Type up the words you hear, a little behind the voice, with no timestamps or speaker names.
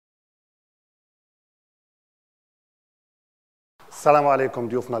السلام عليكم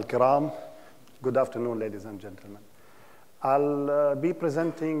ضيوفنا الكرام. Good afternoon, ladies and gentlemen. I'll be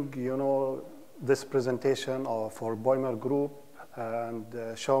presenting, this presentation for Beumer Group and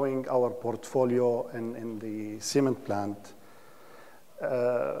showing our portfolio in the cement plant.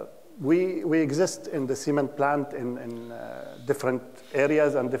 We exist in the cement plant in different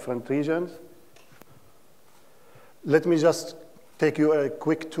areas and different regions. Let me just take you a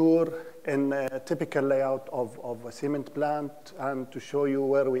quick tour in a typical layout of a cement plant and to show you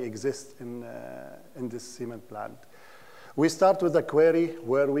where we exist in this cement plant. We start with a quarry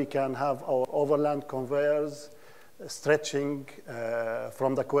where we can have our overland conveyors stretching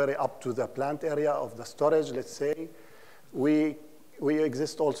from the quarry up to the plant area of the storage, let's say. We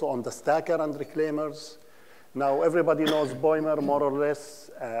exist also on the stacker and reclaimers. Now, everybody knows Beumer more or less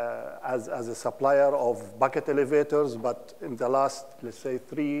as a supplier of bucket elevators, but in the last, let's say,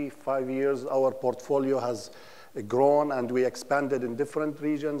 3-5 years, our portfolio has grown and we expanded in different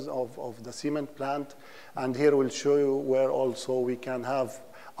regions of the cement plant. And here we'll show you where also we can have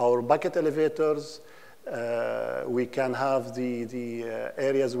our bucket elevators. We can have the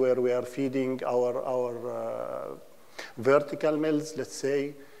areas where we are feeding our vertical mills, let's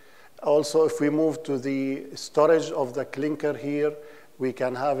say. Also, if we move to the storage of the clinker here, we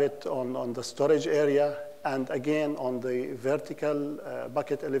can have it on the storage area. And again, on the vertical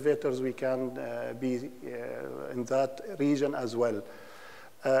bucket elevators, we can be in that region as well.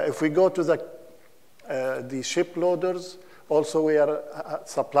 If we go to the ship loaders, also we are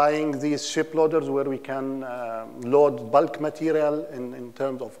supplying these ship loaders where we can load bulk material in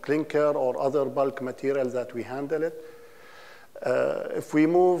terms of clinker or other bulk material that we handle it. If we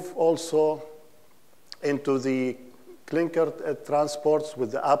move also into the clinker transports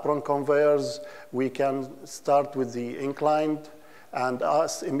with the apron conveyors, we can start with the inclined and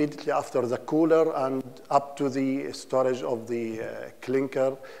us immediately after the cooler and up to the storage of the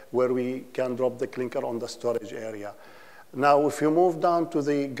clinker where we can drop the clinker on the storage area. Now, if you move down to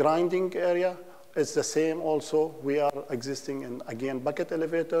the grinding area, it's the same also. We are existing in, again, bucket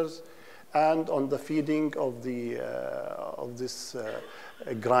elevators and on the feeding of this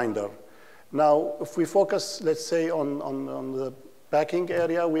grinder. Now, if we focus, let's say, on the packing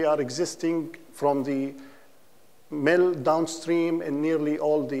area, we are existing from the mill downstream in nearly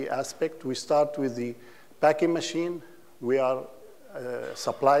all the aspects. We start with the packing machine. We are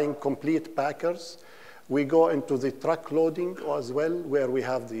supplying complete packers. We go into the truck loading as well, where we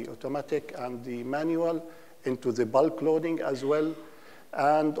have the automatic and the manual, into the bulk loading as well,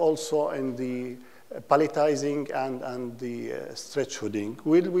 and also in the palletizing and the stretch hooding.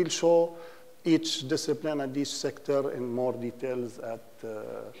 We'll show each discipline and each sector in more details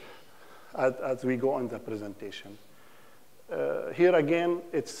as we go on the presentation. Here again,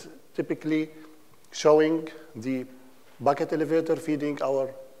 it's typically showing the bucket elevator feeding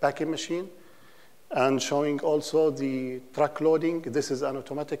our packing machine and showing also the truck loading. This is an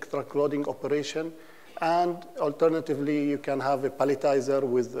automatic truck loading operation. And alternatively, you can have a palletizer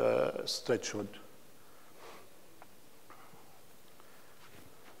with a stretch hood.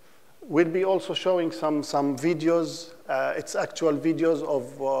 We'll be also showing some videos. It's actual videos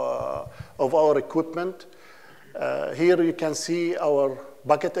of our equipment. Here you can see our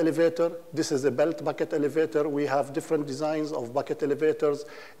bucket elevator. This is a belt bucket elevator. We have different designs of bucket elevators,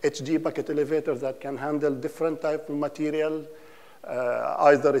 HD bucket elevators that can handle different type of material.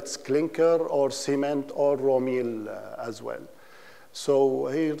 Either it's clinker or cement or raw meal as well. So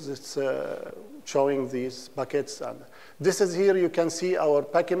here it's showing these buckets. And this is here you can see our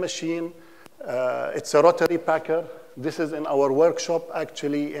packing machine. It's a rotary packer. This is in our workshop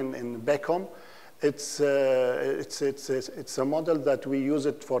actually in Beckham. It's a model that we use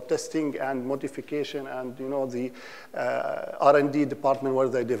it for testing and modification and the R&D department where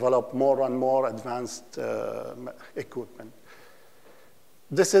they develop more and more advanced equipment.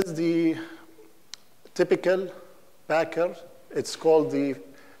 This is the typical packer. It's called the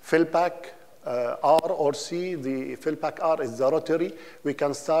fill pack R or C. The fill pack R is the rotary. We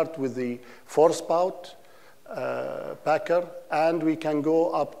can start with the 4-spout packer, and we can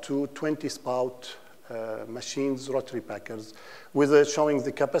go up to 20-spout machines, rotary packers, with showing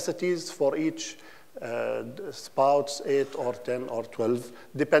the capacities for each spouts, 8 or 10 or 12,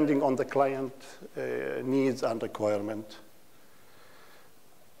 depending on the client needs and requirement.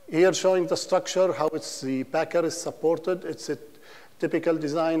 Here showing the structure, how the packer is supported. It's a typical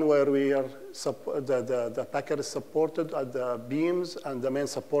design where the packer is supported at the beams and the main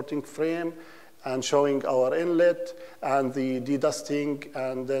supporting frame and showing our inlet and the dedusting,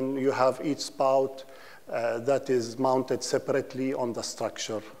 and then you have each spout that is mounted separately on the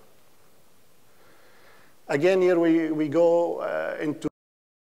structure. Again, here we go into